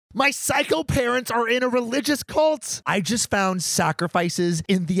My psycho parents are in a religious cult. I just found sacrifices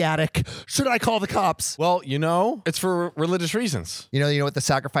in the attic. Should I call the cops? Well, it's for religious reasons. You know what the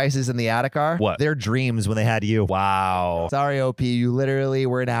sacrifices in the attic are? What? Their dreams when they had you. Wow. Sorry, OP, you literally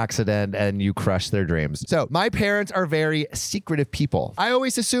were an accident and you crushed their dreams. So my parents are very secretive people. I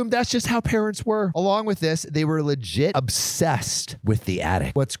always assumed that's just how parents were. Along with this, they were legit obsessed with the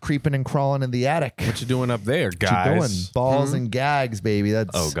attic. What's creeping and crawling in the attic? What you doing up there, guys? What you doing? Balls and gags, baby.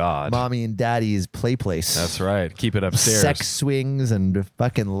 That's mommy and daddy's play place. That's right. Keep it upstairs. Sex swings and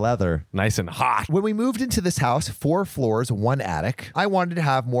fucking leather. Nice and hot. When we moved into this house, 4 floors, 1 attic, I wanted to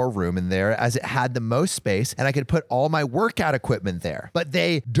have more room in there as it had the most space and I could put all my workout equipment there. But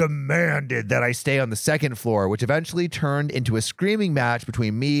they demanded that I stay on the 2nd floor, which eventually turned into a screaming match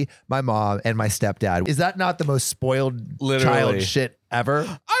between me, my mom, and my stepdad. Is that not the most spoiled child shit ever?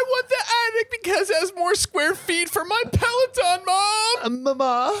 I want the attic because it has more square feet for my Peloton, Mom.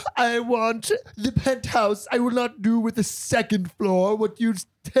 Mama, I want the penthouse. I will not do with the 2nd floor what you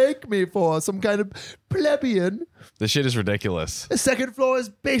take me for, some kind of plebeian. This shit is ridiculous. The 2nd floor is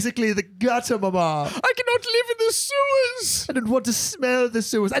basically the gutter, Mama. I cannot live in the sewers. I don't want to smell the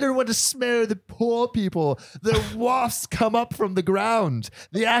sewers. I don't want to smell the poor people. The wafts come up from the ground.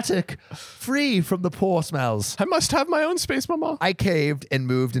 The attic, free from the poor smells. I must have my own space, Mama. I caved and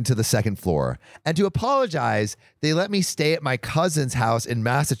moved into the 2nd floor. And to apologize, they let me stay at my cousin's house in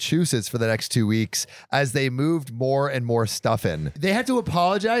Massachusetts for the next 2 weeks as they moved more and more stuff in. They had to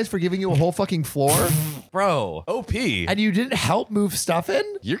apologize for giving you a whole fucking floor? Bro, OP. And you didn't help move stuff in?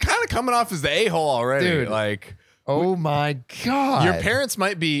 You're kind of coming off as the a-hole already. Dude. Like, oh my God. your parents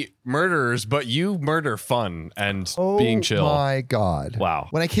might be murderers, but you murder fun and being chill. Oh my God. Wow.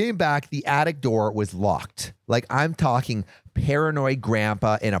 When I came back, the attic door was locked. Like, I'm talking paranoid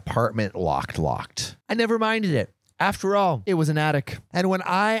grandpa in apartment locked. I never minded it. After all, it was an attic. And when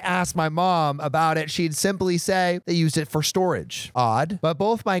I asked my mom about it, she'd simply say they used it for storage. Odd, but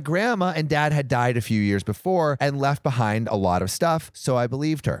both my grandma and dad had died a few years before and left behind a lot of stuff, so I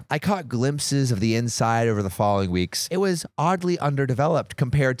believed her. I caught glimpses of the inside over the following weeks. It was oddly underdeveloped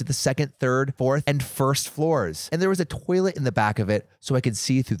compared to the 2nd, 3rd, 4th, and 1st floors. And there was a toilet in the back of it so I could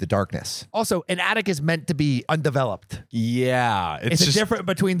see through the darkness. Also, an attic is meant to be undeveloped. Yeah. It's just different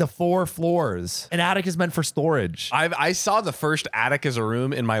between the 4 floors. An attic is meant for storage. I saw the first attic as a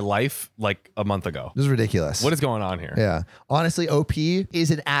room in my life like a month ago. This is ridiculous. What is going on here? Yeah. Honestly, OP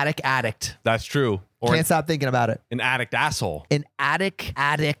is an attic addict. That's true. Or Can't stop thinking about it. An addict asshole. An attic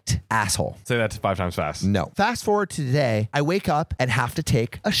addict asshole. Say that 5 times fast. No. Fast forward to today, I wake up and have to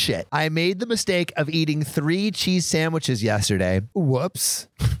take a shit. I made the mistake of eating 3 cheese sandwiches yesterday. Whoops.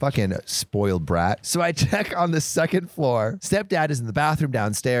 Fucking spoiled brat. So I check on the 2nd floor. Stepdad is in the bathroom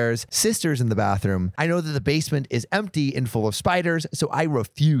downstairs. Sister's in the bathroom. I know that the basement is empty and full of spiders, so I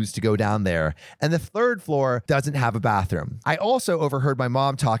refuse to go down there. And the 3rd floor doesn't have a bathroom. I also overheard my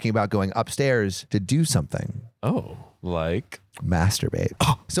mom talking about going upstairs to do something. Oh, like? Masturbate.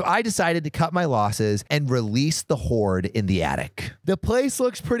 So I decided to cut my losses and release the horde in the attic. The place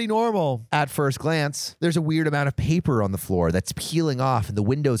looks pretty normal at first glance. There's a weird amount of paper on the floor that's peeling off and the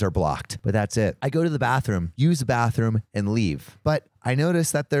windows are blocked, but that's it. I go to the bathroom, use the bathroom, and leave. But I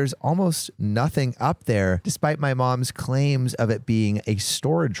noticed that there's almost nothing up there despite my mom's claims of it being a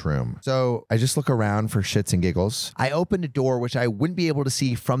storage room. So I just look around for shits and giggles. I opened a door which I wouldn't be able to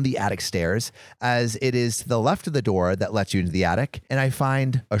see from the attic stairs as it is to the left of the door that lets you into the attic, and I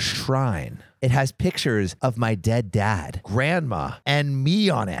find a shrine. It has pictures of my dead dad, grandma, and me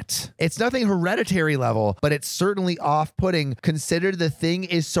on it. It's nothing hereditary level, but it's certainly off-putting considered the thing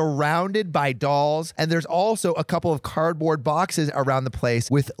is surrounded by dolls, and there's also a couple of cardboard boxes around the place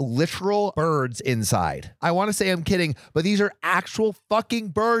with literal birds inside. I want to say I'm kidding, but these are actual fucking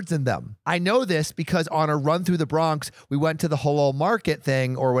birds in them. I know this because on a run through the Bronx, we went to the halal market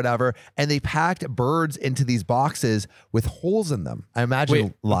thing or whatever, and they packed birds into these boxes with holes in them. I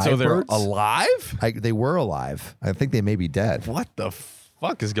imagine live so they're birds. alive? They were alive. I think they may be dead. What the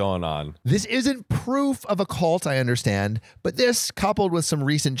fuck is going on? This isn't proof of a cult, I understand, but this, coupled with some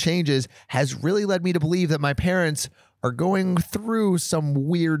recent changes, has really led me to believe that my parents are going through some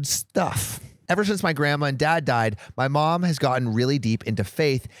weird stuff. Ever since my grandma and dad died, my mom has gotten really deep into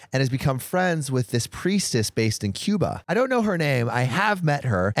faith and has become friends with this priestess based in Cuba. I don't know her name. I have met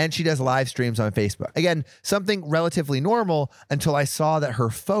her, and she does live streams on Facebook. Again, something relatively normal until I saw that her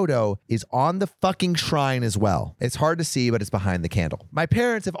photo is on the fucking shrine as well. It's hard to see, but it's behind the candle. My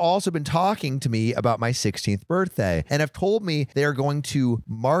parents have also been talking to me about my 16th birthday and have told me they are going to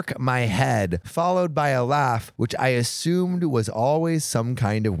mark my head, followed by a laugh, which I assumed was always some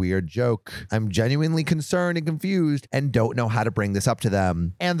kind of weird joke. I'm I'm genuinely concerned and confused and don't know how to bring this up to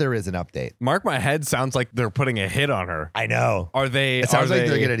them. And there is an update. Mark My Head sounds like they're putting a hit on her. I know. Are they? It sounds like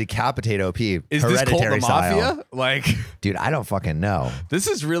they're going to decapitate OP. Is this Cult the Mafia? Like, dude, I don't fucking know. This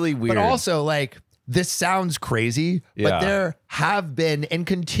is really weird. But also, like, this sounds crazy, but there have been and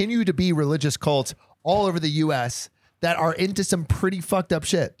continue to be religious cults all over the U.S. that are into some pretty fucked up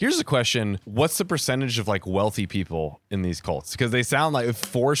shit. Here's a question. What's the percentage of like wealthy people in these cults? Because they sound like a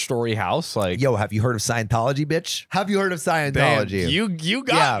 4-story house. Like, yo, have you heard of Scientology, bitch? Have you heard of Scientology? Damn, you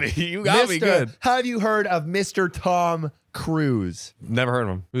got me. You got me good. Have you heard of Mr. Tom Cruise? Never heard of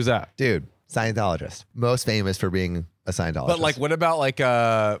him. Who's that? Dude, Scientologist. Most famous for being a Scientologist. But like, what about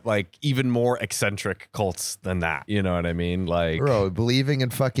like even more eccentric cults than that? You know what I mean? Like, bro, believing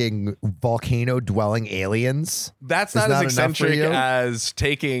in fucking volcano dwelling aliens. That's not as eccentric as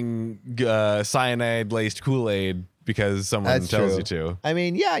taking cyanide laced Kool-Aid because someone tells you to. I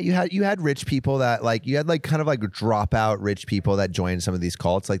mean, yeah, you had rich people that like, you had like kind of like dropout rich people that joined some of these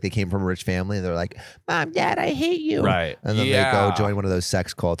cults. Like they came from a rich family and they're like, Mom, Dad, I hate you. Right. And then they go join one of those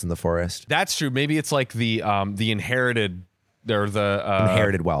sex cults in the forest. That's true. Maybe it's like the inherited. They're the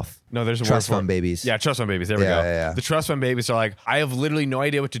inherited wealth. No, there's a trust fund babies. Yeah, trust fund babies. There we go. Yeah. The trust fund babies are like, I have literally no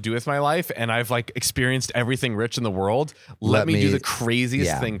idea what to do with my life, and I've like experienced everything rich in the world. Let me do the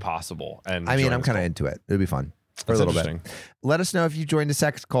craziest thing possible. And I mean, I'm kind of into it. It'll be fun. For a little bit. Let us know if you joined a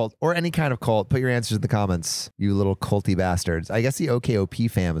sex cult or any kind of cult. Put your answers in the comments, you little culty bastards. I guess the OKOP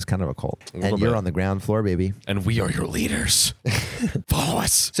fam is kind of a cult. And you're on the ground floor, baby. And we are your leaders. Follow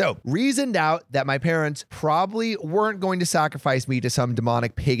us. So, reasoned out that my parents probably weren't going to sacrifice me to some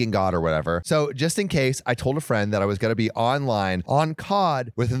demonic pagan god or whatever. So, just in case, I told a friend that I was going to be online on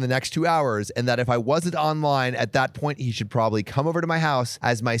COD within the next 2 hours, and that if I wasn't online at that point, he should probably come over to my house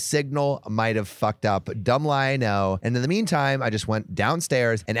as my signal might have fucked up. Dumb lie, I know. And in the meantime, I just went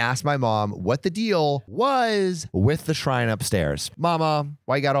downstairs and asked my mom what the deal was with the shrine upstairs. Mama,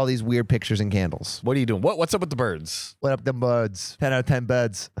 why you got all these weird pictures and candles? What are you doing? What's up with the birds? What up them birds? 10 out of 10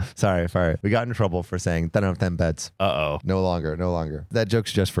 beds. Sorry. We got in trouble for saying 10 out of 10 beds. Uh-oh. No longer. That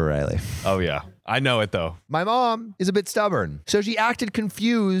joke's just for Riley. Oh, yeah. I know it, though. My mom is a bit stubborn, so she acted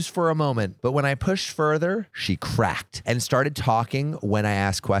confused for a moment, but when I pushed further, she cracked and started talking when I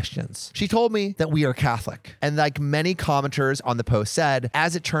asked questions. She told me that we are Catholic, and like many commenters on the post said,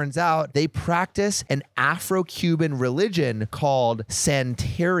 as it turns out, they practice an Afro-Cuban religion called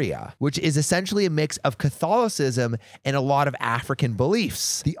Santeria, which is essentially a mix of Catholicism and a lot of African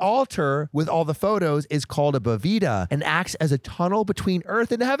beliefs. The altar with all the photos is called a boveda and acts as a tunnel between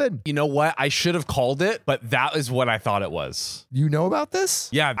earth and heaven. You know what? I should have called it, but that is what I thought it was. You know about this?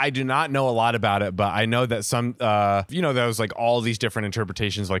 Yeah, I do not know a lot about it, but I know that some, there was like all these different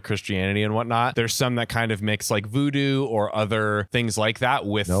interpretations like Christianity and whatnot. There's some that kind of mix like voodoo or other things like that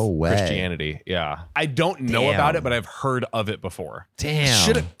with Christianity. Yeah. I don't know about it, but I've heard of it before. Damn.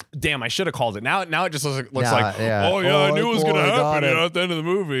 I should have called it. Now it just looks like, I knew it was going to happen at the end of the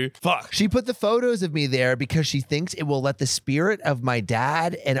movie. Fuck. She put the photos of me there because she thinks it will let the spirit of my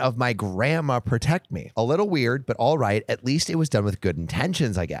dad and of my grandma protect me. A little weird, but all right. At least it was done with good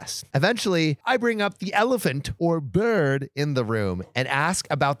intentions, I guess. Eventually, I bring up the elephant or bird in the room and ask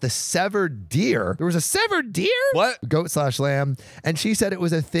about the severed deer. There was a severed deer? What? Goat/lamb. And she said it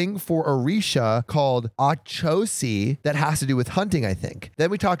was a thing for Orisha called Achosi that has to do with hunting, I think.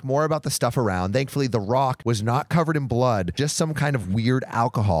 Then we talked more about the stuff around. Thankfully, the rock was not covered in blood, just some kind of weird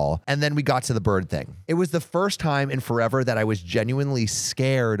alcohol. And then we got to the bird thing. It was the first time in forever that I was genuinely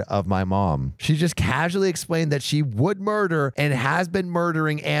scared of my mom. She just casually explained that she would murder and has been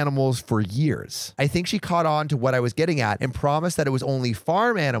murdering animals for years. I think she caught on to what I was getting at and promised that it was only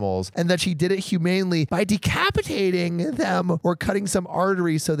farm animals and that she did it humanely by decapitating them or cutting some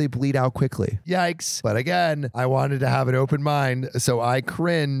arteries so they bleed out quickly. Yikes. But again, I wanted to have an open mind, so I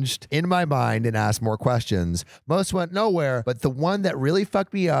cringed in my mind and asked more questions. Most went nowhere, but the one that really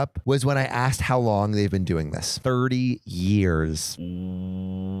fucked me up was when I asked how long they've been doing this. 30 years.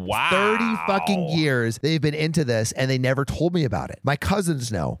 Wow. 30 fucking years they've been into this and they never told me about it. My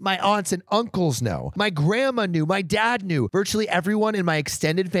cousins know. My aunts and uncles know. My grandma knew. My dad knew. Virtually everyone in my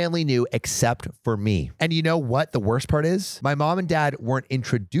extended family knew except for me. And you know what the worst part is? My mom and dad weren't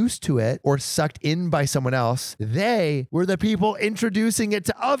introduced to it or sucked in by someone else. They were the people introducing it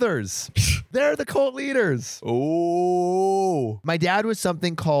to others. They're the cult leaders. Oh. My dad was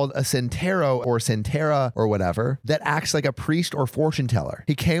something called a Centero or Centera or whatever that acts like a priest or fortune teller.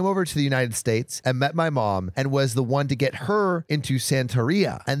 He came over to the United States and met my mom and was the one to get her into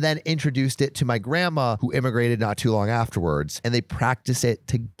Santeria and then introduced it to my grandma who immigrated not too long afterwards, and they practice it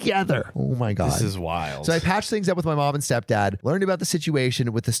together. Oh my God. This is wild. So I patched things up with my mom and stepdad, learned about the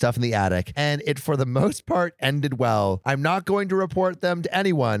situation with the stuff in the attic, and it for the most part ended well. I'm not going to report them to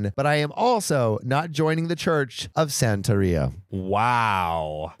anyone, but I am also not joining the Church of Santeria.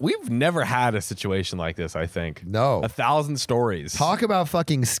 Wow. We've never had a situation like this, I think. No. 1,000 stories. Talk about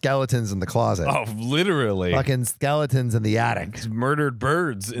fucking skeletons in the closet. Oh, literally. Fucking skeletons in the attic. Murdered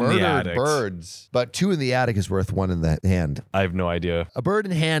birds in the attic. Murdered birds. But 2 in the attic is worth 1 in the hand. I have no idea. A bird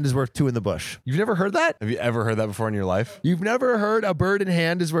in hand is worth 2 in the bush. You've never heard that? Have you ever heard that before in your life? You've never heard a bird in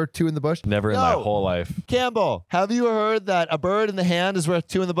hand is worth 2 in the bush? Never in my whole life. Campbell, have you heard that a bird in the hand is worth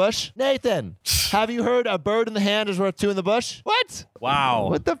 2 in the bush? Nathan, have you heard a bird in the hand is worth 2 in the bush? What? Wow.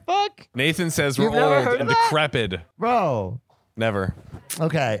 What the fuck? Nathan says we're You've never old heard and of that? decrepit. Bro. Never.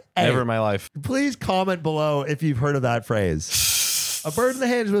 Okay. Hey, Never in my life. please comment below if you've heard of that phrase. A bird in the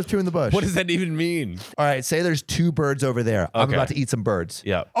hand is worth 2 in the bush. What does that even mean? All right, say there's 2 birds over there. I'm Okay. about to eat some birds.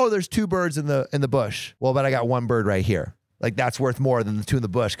 Yeah. Oh, there's 2 birds in the bush. Well, but I got 1 bird right here. Like, that's worth more than the 2 in the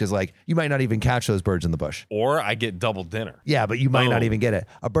bush because, like, you might not even catch those birds in the bush. Or I get double dinner. Yeah, but you might not Oh. even get it.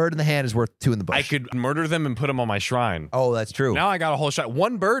 A bird in the hand is worth 2 in the bush. I could murder them and put them on my shrine. Oh, that's true. Now I got a whole shot.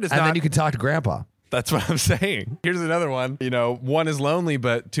 One bird is and not. then you can talk to Grandpa. That's what I'm saying. Here's another one. 1 is lonely,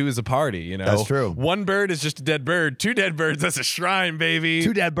 but 2 is a party. That's true. 1 bird is just a dead bird. 2 dead birds, that's a shrine, baby.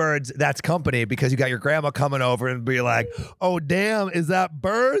 2 dead birds, that's company because you got your grandma coming over and be like, oh, damn, is that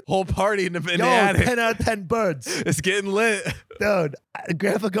bird? Whole party in the Yo, attic. 10 out of 10 birds. It's getting lit. Dude,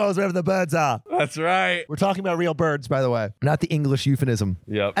 Grandpa goes wherever the birds are. That's right. We're talking about real birds, by the way, not the English euphemism.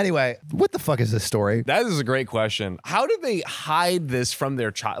 Yep. Anyway, what the fuck is this story? That is a great question. How do they hide this from their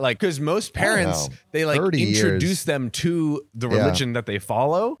child? Like, because most parents, know. they like 30 introduce years. them to the Yeah. religion that they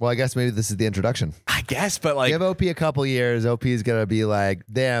follow. Well, I guess maybe this is the introduction. I guess, but like, Give OP a couple years. OP is going to be like,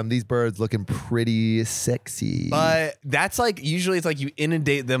 damn, these birds looking pretty sexy. but that's like, usually it's like you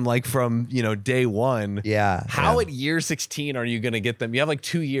inundate them like from, day one. Yeah. How yeah. at year 16 are you going to get them? You have like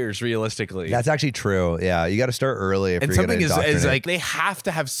 2 years realistically. That's actually true. Yeah. You got to start early if and you're something going to is indoctrinate. like, they have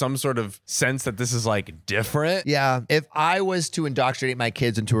to have some sort of sense that this is like different. Yeah. If I was to indoctrinate my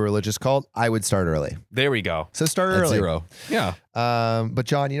kids into a religious cult, I would start early. There we go. So start At early. 0. Yeah. But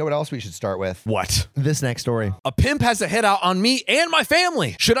John, you know what else we should start with? What? This next story. A pimp has a hit out on me and my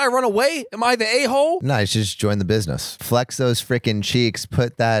family. Should I run away? Am I the a-hole? Nice. Just join the business. Flex those freaking cheeks.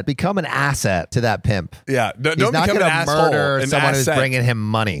 Become an asset to that pimp. Yeah. He's Don't not become going an to asshole. murder An someone who's asset. bringing him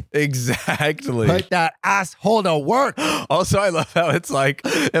money. Exactly. Put that asshole to work. Also, I love how it's like,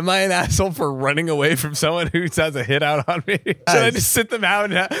 am I an asshole for running away from someone who has a hit out on me? Should I just sit them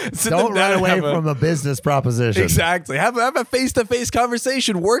out and sit Don't them down run away and have from a business proposition. Exactly. Have a face-to-face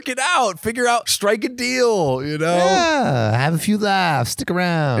conversation. Work it out. Figure out. Strike a deal. Yeah. Have a few laughs. Stick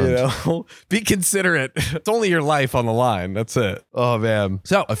around. Be considerate. It's only your life on the line. That's it. Oh, man.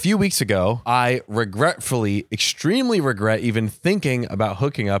 So a few weeks ago, I extremely regret even thinking about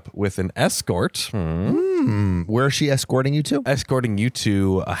hooking up with an escort. Where is she escorting you to? Escorting you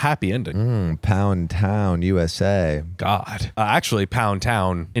to a happy ending. Pound Town, USA. God. Actually, Pound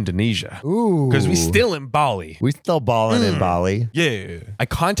Town, Indonesia. Ooh. Because we still in Bali. We still balling in Bali. Yeah. I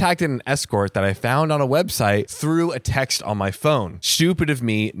contacted an escort that I found on a website through a text on my phone. Stupid of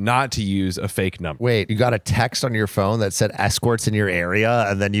me not to use a fake number. Wait, you got a text on your phone that said escorts in your area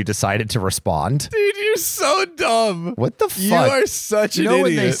and then you decided to respond? Dude, you're so dumb. What the fuck? You are such an idiot.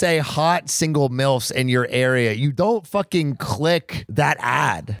 When they say hot single MILFs in your area, you don't fucking click that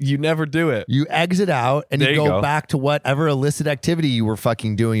ad. You never do it. You exit out and There you you go go. back to whatever illicit activity you were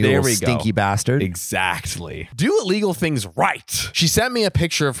fucking doing, you There little we go. stinky bastard. Exactly. Do illegal things right. She sent me a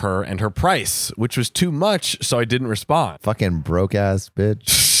picture of her and her price, which was too much, so I didn't respond. Fucking broke ass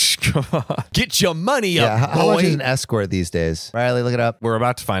bitch. Come on. Get your money Yeah, up, how much boy. is an escort these days? Riley, look it up. We're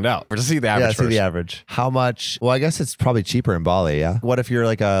about to find out. We're to see the average Yeah, see first. the average. How much? Well, I guess it's probably cheaper in Bali, yeah? What if you're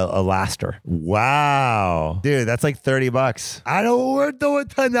like a laster? Wow. Dude, that's like $30. I know what we're doing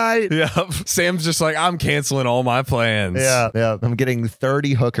tonight. Yep. Sam's just like, I'm canceling all my plans. Yeah. I'm getting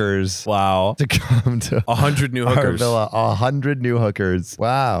 30 hookers Wow. to come to 100 new our hookers. villa. 100 new hookers.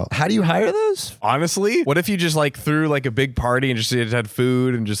 Wow. How do you hire those? Honestly, what if you just like threw like a big party and just had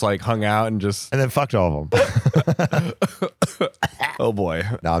food and just like hung out and just And then fucked all of them. Oh boy.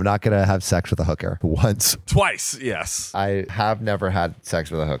 No, I'm not going to have sex with a hooker once. Twice, yes. I have never had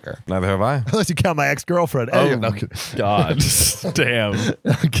sex with a hooker. Neither have I. Unless you count my ex-girlfriend. Oh, no, God. Damn.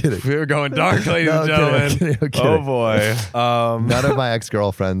 I'm kidding. We were going dark, ladies and gentlemen. I'm kidding. Oh, boy. None of my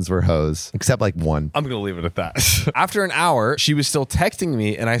ex-girlfriends were hoes, except like one. I'm going to leave it at that. After an hour, she was still texting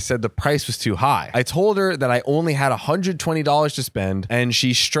me, and I said the price was too high. I told her that I only had $120 to spend, and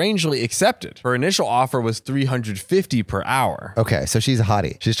she strangely accepted. Her initial offer was $350 per hour. Okay, so she's a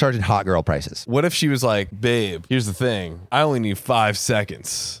hottie. She's charging hot girl prices. What if she was like, babe, here's the thing. I only need 5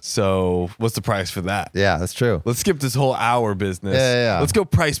 seconds. So what's the price for that? Yeah, that's true. Let's skip this whole hour business. Yeah. Let's go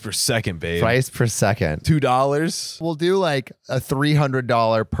price per second, babe. Price per second. $2. We'll do like a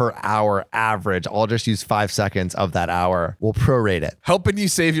 $300 per hour average. I'll just use 5 seconds of that hour. We'll prorate it. Helping you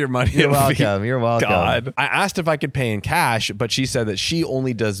save your money. You're welcome. You're welcome. God. I asked if I could pay in cash, but she said that she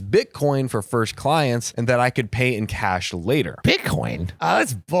only does Bitcoin for first clients and that I could pay in cash later. Bitcoin? Oh,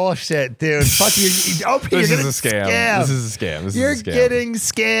 that's bullshit, dude. Fuck you. This is a scam. This is a scam. You're getting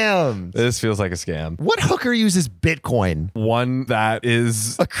scammed. This feels like a scam. What hooker uses Bitcoin? One that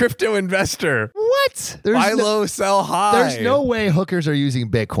is a crypto investor. What? Buy low, sell high. There's no way hookers are using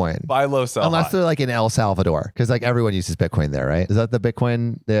Bitcoin. Buy low, sell Unless high. they're like in El Salvador, because like everyone uses Bitcoin there, right? Is that the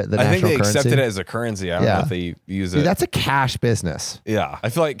Bitcoin, the national currency? I think they accepted it as a currency. I don't know if they use it. Dude, that's a cash business. Yeah. I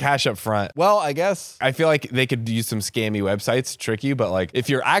feel like cash up front. Well, I guess I feel like they could use some scammy websites, tricky, but like if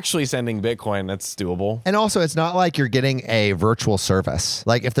you're actually sending Bitcoin, that's doable. And also, it's not like you're getting a virtual service.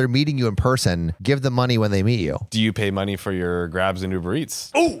 Like if they're meeting you in person, give them money when they meet you. Do you pay money for your Grabs and Uber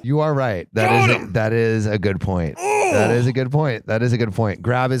Eats? Oh, you are right. That is a good point. That is a good point. That is a good point.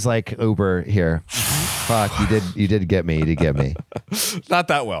 Grab is like Uber here. Fuck, you did get me. You did get me. Not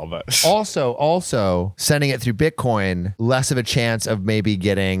that well, but also sending it through Bitcoin, less of a chance of maybe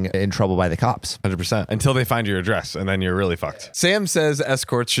getting in trouble by the cops. 100%. Until they find your address, and then you're really fucked. Sam says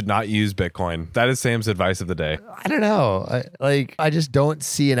escorts should not use Bitcoin. That is Sam's advice of the day. I don't know. I just don't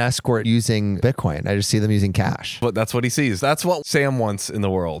see an escort using Bitcoin. I just see them using cash. But that's what he sees. That's what Sam wants in the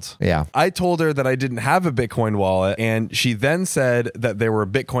world. Yeah. I told her that I didn't have a Bitcoin wallet, and she then said that there were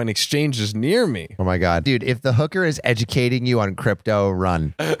Bitcoin exchanges near me. Oh my God. Dude, if the hooker is educating you on crypto,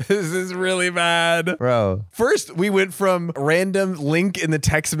 run. This is really bad. Bro. First, we went from random link in the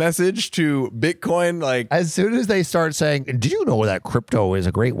text message to Bitcoin. Like, as soon as they start saying, do you know that crypto is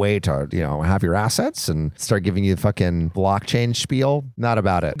a great way to, have your assets, and start giving you the fucking blockchain spiel? Not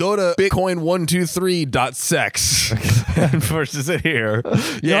about it. Go to bitcoin123.sex and purchase it here.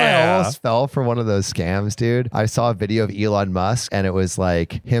 I almost fell for one of those scams, dude. I saw a video of Elon Musk, and it was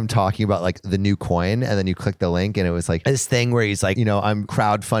like him talking about like the new coin, and then you click the link, and it was like this thing where he's like, I'm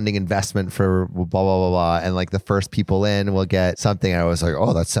crowdfunding investment for blah, blah, blah, blah, and like the first people in will get something. And I was like,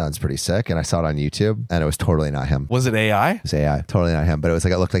 oh, that sounds pretty sick. And I saw it on YouTube, and it was totally not him. Was it AI? It was AI. Totally not him. But it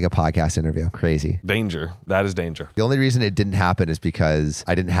looked like a podcast interview. Crazy. Danger. That is danger. The only reason it didn't happen is because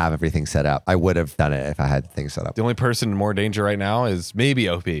I didn't have everything set up. I would have done it if I had things set up. The only person in more danger right now is maybe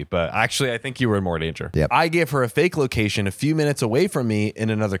OP, but actually I think you were in more danger. Yep. I gave her a fake location a few minutes away from me in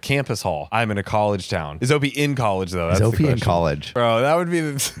another campus hall. I'm in a college town. Is OP in college though? That's is OP in college? Bro, that would be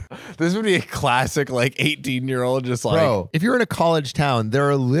this would be a classic like 18-year-old just like. Bro, if you're in a college town, there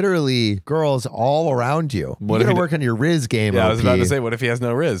are literally girls all around you. You gotta work on your Riz game. Yeah, OP. I was about to say, what if he has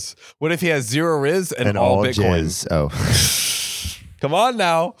no Riz? What if he has 0 Riz and all Bitcoin? Jizz. Oh. Come on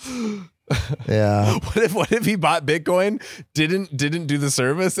now. Yeah. What if he bought Bitcoin, didn't do the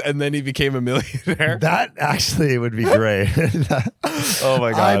service, and then he became a millionaire? That actually would be great. Oh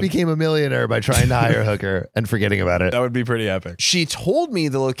my God. I became a millionaire by trying to hire a hooker and forgetting about it. That would be pretty epic. She told me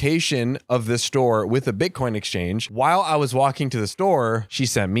the location of this store with a Bitcoin exchange. While I was walking to the store, she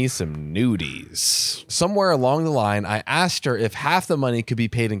sent me some nudies. Somewhere along the line, I asked her if half the money could be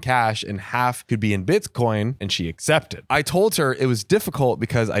paid in cash and half could be in Bitcoin, and she accepted. I told her it was difficult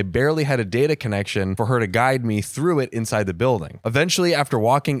because I barely had a data connection for her to guide me through it inside the building. Eventually, after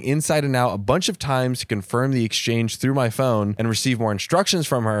walking inside and out a bunch of times to confirm the exchange through my phone and receive more instructions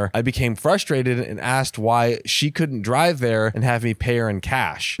from her, I became frustrated and asked why she couldn't drive there and have me pay her in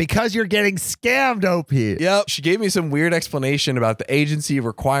cash. Because you're getting scammed, OP. Yep. She gave me some weird explanation about the agency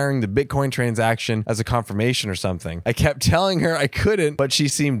requiring the Bitcoin transaction as a confirmation or something. I kept telling her I couldn't, but she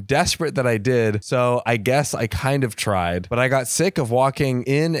seemed desperate that I did, so I guess I kind of tried. But I got sick of walking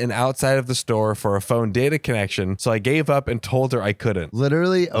in and outside outside of the store for a phone data connection, so I gave up and told her I couldn't.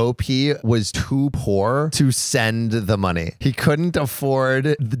 Literally, OP was too poor to send the money. He couldn't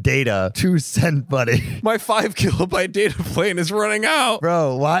afford the data to send money. My 5 kilobyte data plan is running out.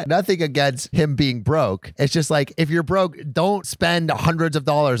 Bro, why? Nothing against him being broke. It's just like, if you're broke, don't spend hundreds of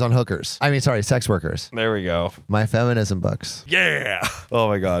dollars on hookers. I mean, sorry, sex workers. There we go. My feminism books. Yeah. Oh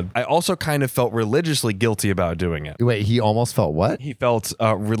my God. I also kind of felt religiously guilty about doing it. Wait, he almost felt what? He felt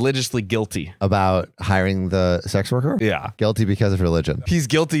religiously guilty. About hiring the sex worker? Yeah. Guilty because of religion. He's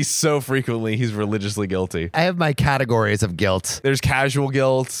guilty so frequently, he's religiously guilty. I have my categories of guilt. There's casual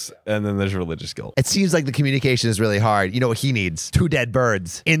guilt, and then there's religious guilt. It seems like the communication is really hard. You know what he needs? 2 dead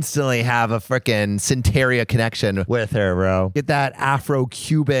birds. Instantly have a freaking Centauria connection with her, bro. Get that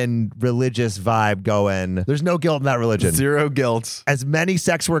Afro-Cuban religious vibe going. There's no guilt in that religion. 0 guilt. As many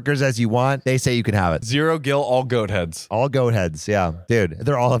sex workers as you want, they say you can have it. 0 guilt, all goat heads. All goat heads, yeah. Dude,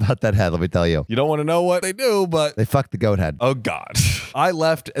 they're all about that head, let me tell you. You don't want to know what they do, but... They fuck the goat head. Oh, God. I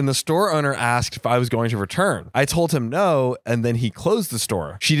left, and the store owner asked if I was going to return. I told him no, and then he closed the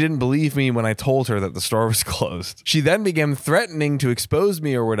store. She didn't believe me when I told her that the store was closed. She then began threatening to expose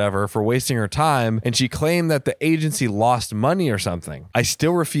me or whatever for wasting her time, and she claimed that the agency lost money or something. I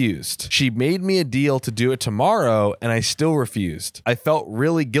still refused. She made me a deal to do it tomorrow, and I still refused. I felt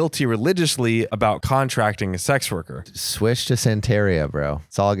really guilty religiously about contracting a sex worker. Switch to Centauria, bro.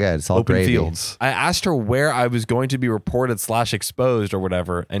 It's all good. It's all Open gravy. fields. I asked her where I was going to be reported / exposed or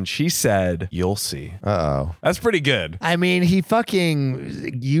whatever, and she said, "You'll see." Uh-oh. That's pretty good. I mean, he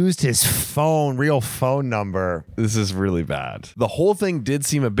fucking used his real phone number. This is really bad. The whole thing did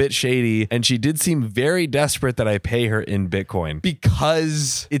seem a bit shady, and she did seem very desperate that I pay her in Bitcoin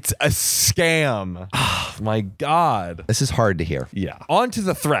because it's a scam. Oh my God. This is hard to hear. Yeah. On to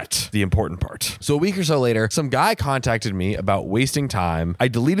the threat, the important part. So a week or so later, some guy contacted me about wasting time. I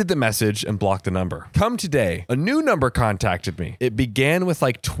deleted the message and blocked the number. Come today, a new number contacted me. It began with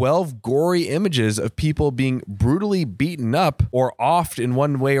like 12 gory images of people being brutally beaten up or offed in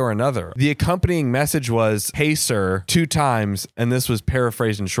one way or another. The accompanying message was, "Hey sir," 2 times, and this was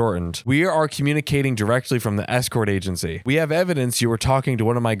paraphrased and shortened. "We are communicating directly from the escort agency. We have evidence you were talking to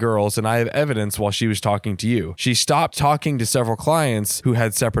one of my girls, and I have evidence while she was talking to you. She stopped talking to several clients who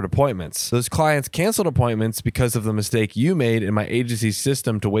had separate appointments. Those clients canceled appointments because of the mistake you made in my agency's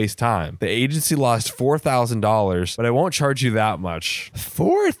system to waste time. The agency lost $4,000, but I won't charge you that much."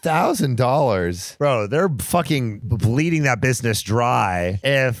 $4,000? Bro, they're fucking bleeding that business dry.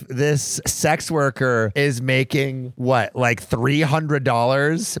 If this sex worker is making, what, like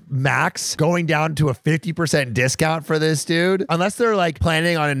 $300 max, going down to a 50% discount for this dude, unless they're like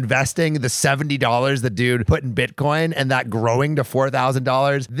planning on investing the $70 the dude put in Bitcoin and that growing to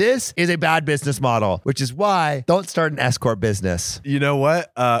 $4,000, this is a bad business model, which is why don't start an escort business. You know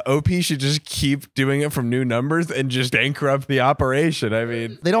what? OP should just keep doing it from new numbers and just bankrupt the operation. I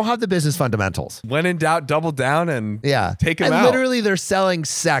mean, They don't have the business fundamentals. when in doubt, double down and take them and out. Literally, they're selling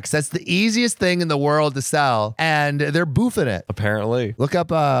sex. That's the easiest thing in the world to sell, and they're boofing it. Apparently. Look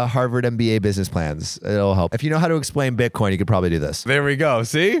up Harvard MBA business plans. It'll help. If you know how to explain Bitcoin, you could probably do this. There we go.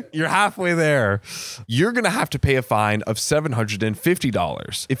 See? You're halfway there. You're going to have to pay a fine of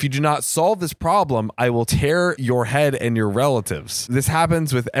 $750. If you do not solve this problem, I will tear your head and your relatives. This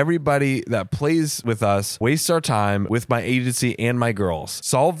happens with everybody that plays with us, wastes our time with my agency and my girls.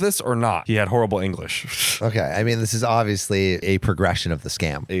 Solve this or not. He had horrible English. Okay. I mean, this is obviously a progression of the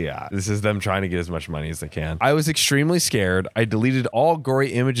scam. Yeah, this is them trying to get as much money as they can. I was extremely scared. I deleted all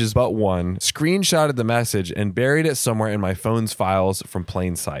gory images but one, screenshotted the message, and buried it somewhere in my phone's files from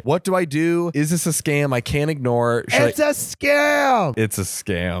plain sight. What do I do? Is this a scam I can't ignore? It's a scam. It's a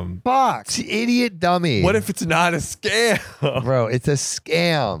scam. Fuck. Idiot dummy. What if it's not a scam? Bro, it's a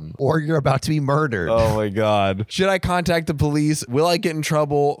scam. Or you're about to be murdered. Oh my God. Should I contact the police? Will I get in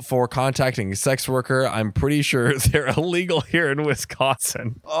trouble for contacting a sex worker? I'm pretty sure they're illegal here in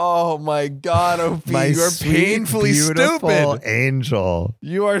Wisconsin. Oh my God, OP. My you are sweet, painfully beautiful stupid. Angel.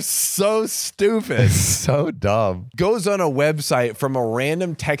 You are so stupid. So dumb. Goes on a website from a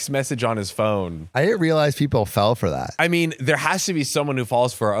random text message on his phone. I didn't realize people fell for that. I mean, there has to be someone who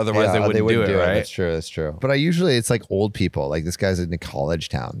falls for it, otherwise they wouldn't do it, right? That's true. That's true. But it's like old people. Like this guy's in a college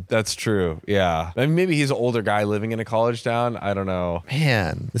town. That's true. Yeah. I mean, maybe he's an older guy living in a college town. I don't know.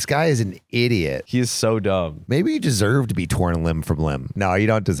 Man, this guy is an idiot. He is so dumb. Maybe you deserve to be torn limb from limb. No, you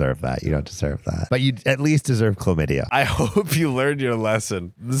don't deserve that. You don't deserve that. But you at least deserve chlamydia. I hope you learned your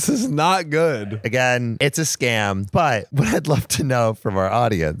lesson. This is not good. Again, it's a scam. But what I'd love to know from our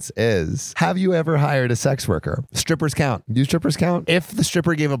audience is, have you ever ever hired a sex worker? Strippers count. Do strippers count? If the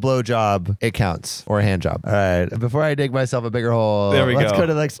stripper gave a blowjob, it counts. Or a hand job. All right. Before I dig myself a bigger hole, let's go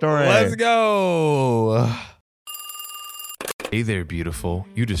to the next story. Let's go. Hey there, beautiful.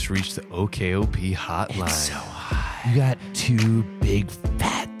 You just reached the OKOP hotline. It's so hot. You got two big,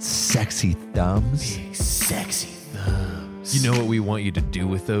 fat, sexy thumbs. Big, sexy thumbs. You know what we want you to do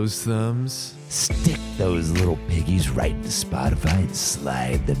with those thumbs? Stick those little piggies right into Spotify and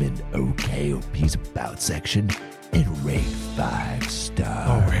slide them in OKOP's About section and rate 5 stars.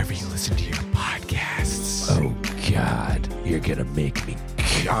 Or wherever you listen to your podcasts. Oh, God. You're going to make me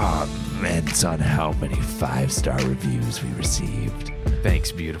comment on how many 5-star reviews we received.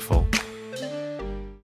 Thanks, beautiful.